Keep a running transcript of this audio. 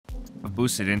I've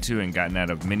boosted into and gotten out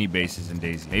of many bases in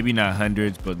DayZ. Maybe not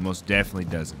hundreds, but most definitely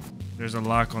dozens. There's a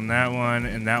lock on that one,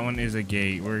 and that one is a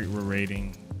gate. We're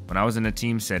raiding. When I was in a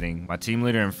team setting, my team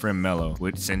leader and friend Mello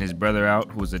would send his brother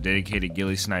out, who was a dedicated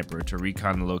ghillie sniper, to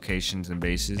recon the locations and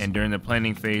bases. And during the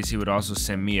planning phase, he would also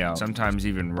send me out, sometimes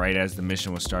even right as the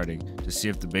mission was starting, to see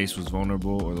if the base was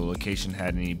vulnerable or the location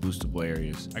had any boostable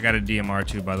areas. I got a DMR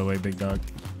too, by the way, big dog.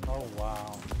 Oh,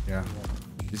 wow. Yeah.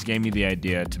 This gave me the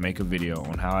idea to make a video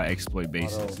on how I exploit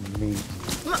bases.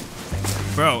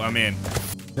 Bro, I'm in.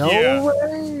 No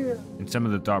way! And some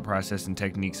of the thought process and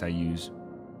techniques I use.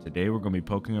 Today we're going to be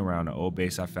poking around an old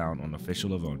base I found on official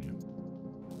Livonia.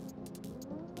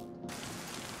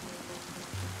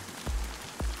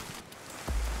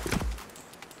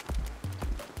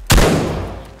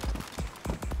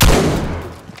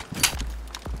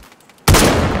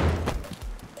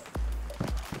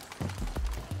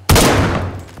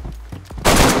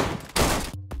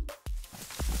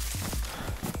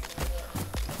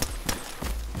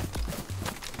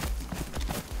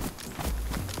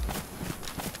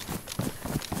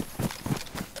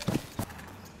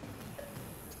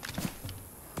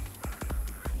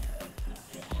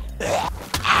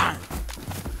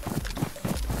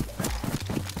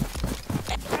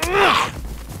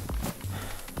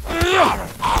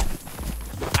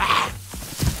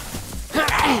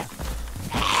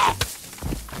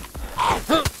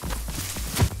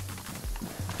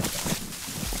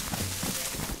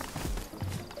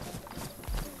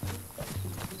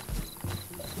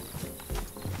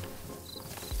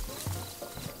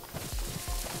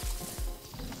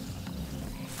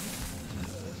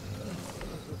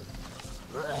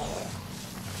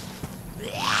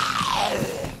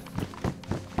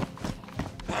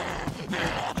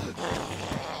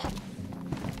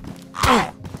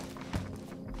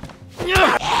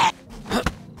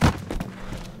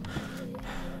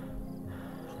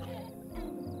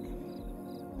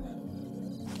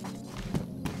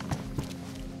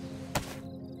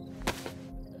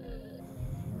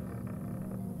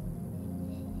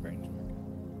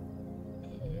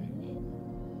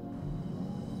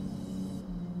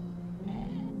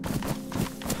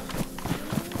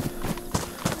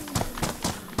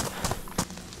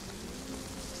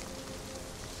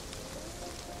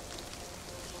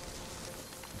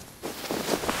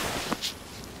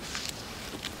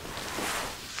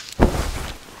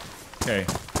 Okay,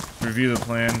 review the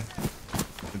plan.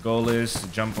 The goal is to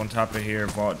jump on top of here,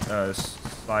 vault,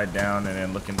 slide down, and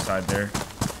then look inside there.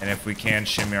 And if we can,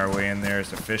 shimmy our way in there.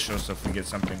 It's official, so if we get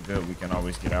something good, we can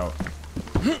always get out.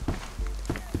 There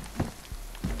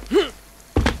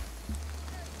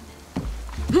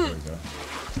we go.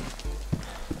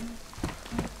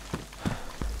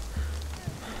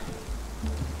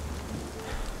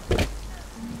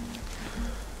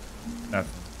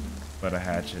 Nothing but a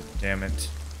hatchet. Damn it.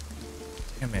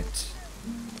 Damn it.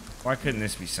 Why couldn't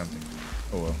this be something?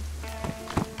 Oh well.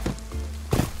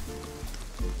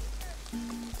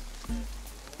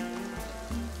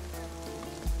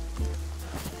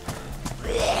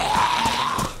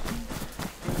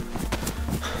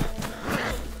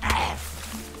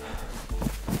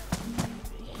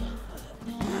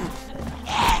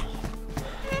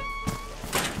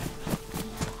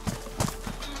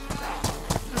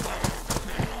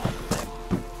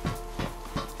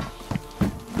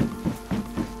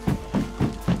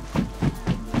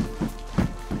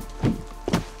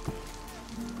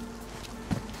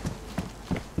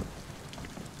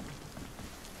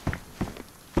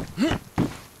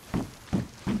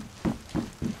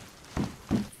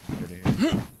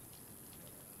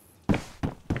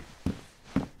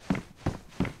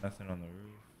 Nothing on the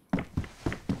roof.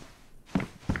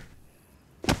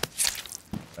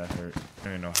 That hurt. I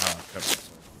don't even know how I cut myself.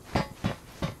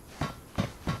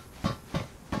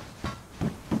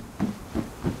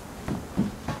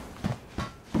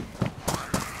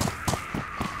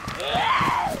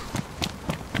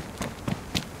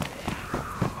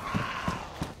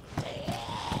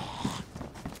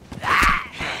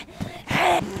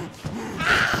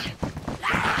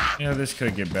 You know, this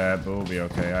could get bad, but we'll be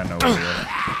okay. I know we will.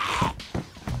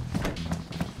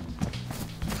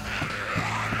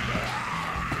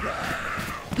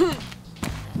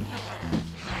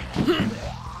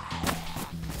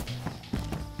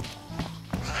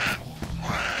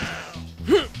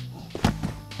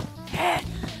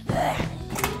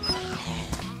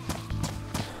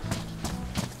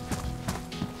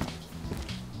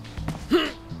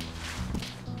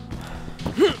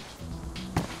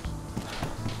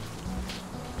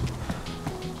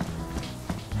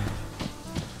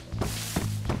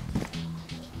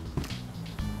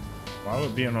 Why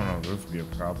would being on a roof be a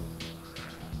problem?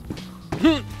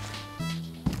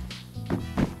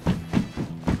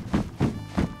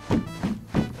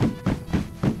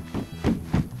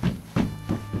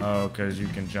 Oh, because you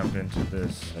can jump into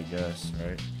this, I guess,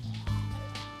 right?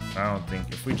 I don't think,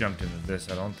 if we jumped into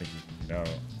this, I don't think you can get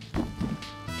out.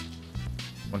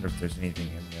 Wonder if there's anything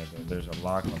in there, though. There's a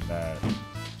lock on that.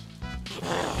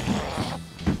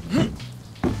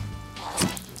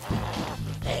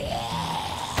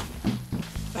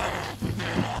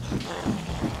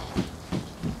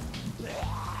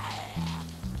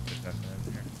 There's nothing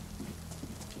in here.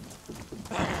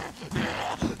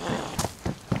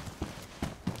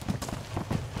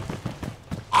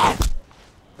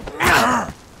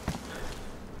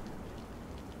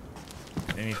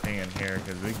 Anything in here,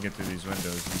 because we can get through these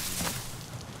windows easy.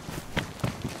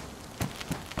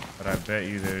 But I bet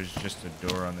you there's just a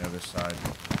door on the other side.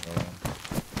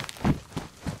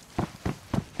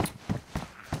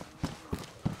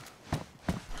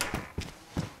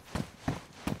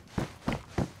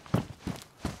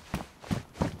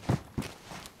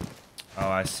 Oh,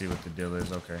 I see what the deal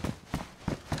is. Okay.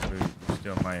 We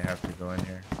still might have to go in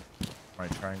here.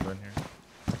 Might try and go in here.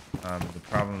 The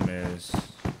problem is...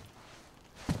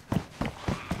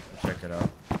 check it out.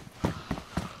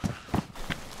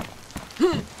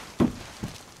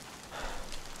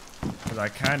 Because I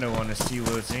kind of want to see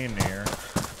what's in there. I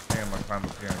think I'm going to climb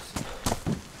up here and see.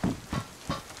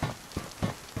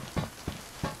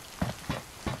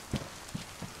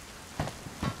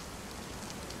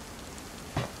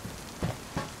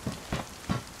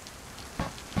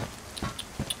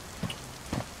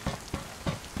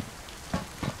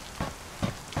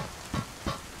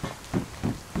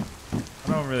 I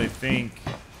don't really think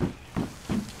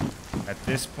at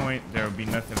this point there would be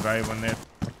nothing valuable in there.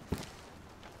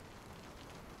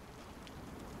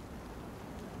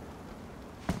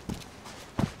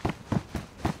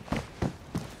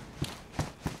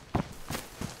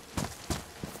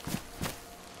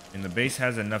 And the base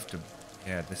has enough to,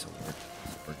 yeah, this will work.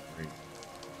 This will work great.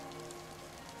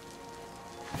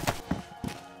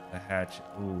 The hatch,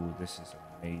 ooh, this is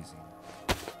amazing.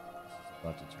 This is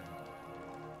about to turn.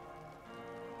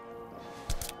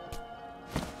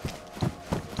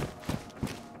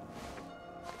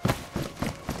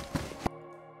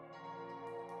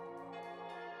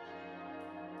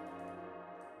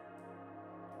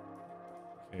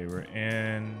 Okay, we're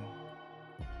in.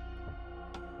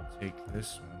 Take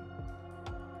this one.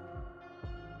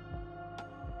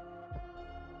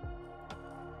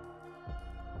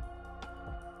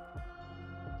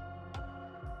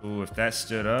 Ooh, if that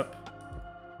stood up.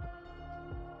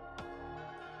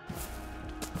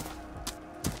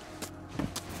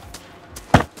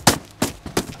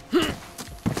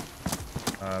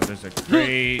 There's a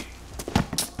crate.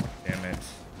 Damn it.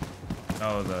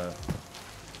 No, the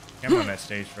camera on that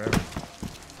stage forever.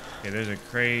 Okay, there's a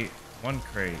crate. One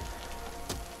crate.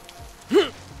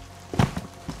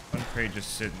 One crate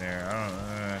just sitting there. I don't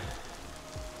know.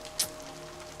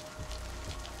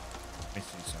 Let me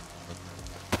see something.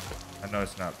 I know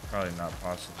it's not probably not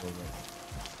possible, but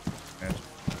imagine.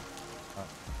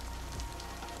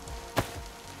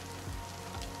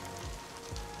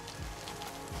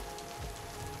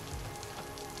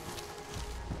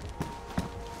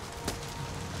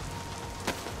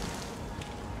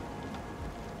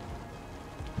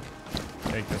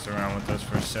 Take this around with us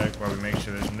for a sec while we make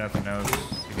sure there's nothing else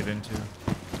to get into.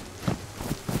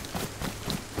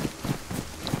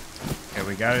 Okay,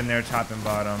 we got in there top and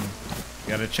bottom.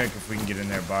 We gotta check if we can get in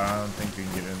there, but I don't think we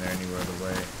can get in there any other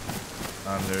way.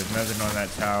 There's nothing on that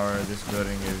tower. This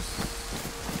building is,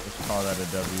 let's call that a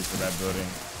W for that building.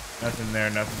 Nothing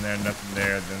there, nothing there, nothing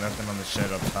there. There's nothing on the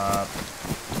shed up top.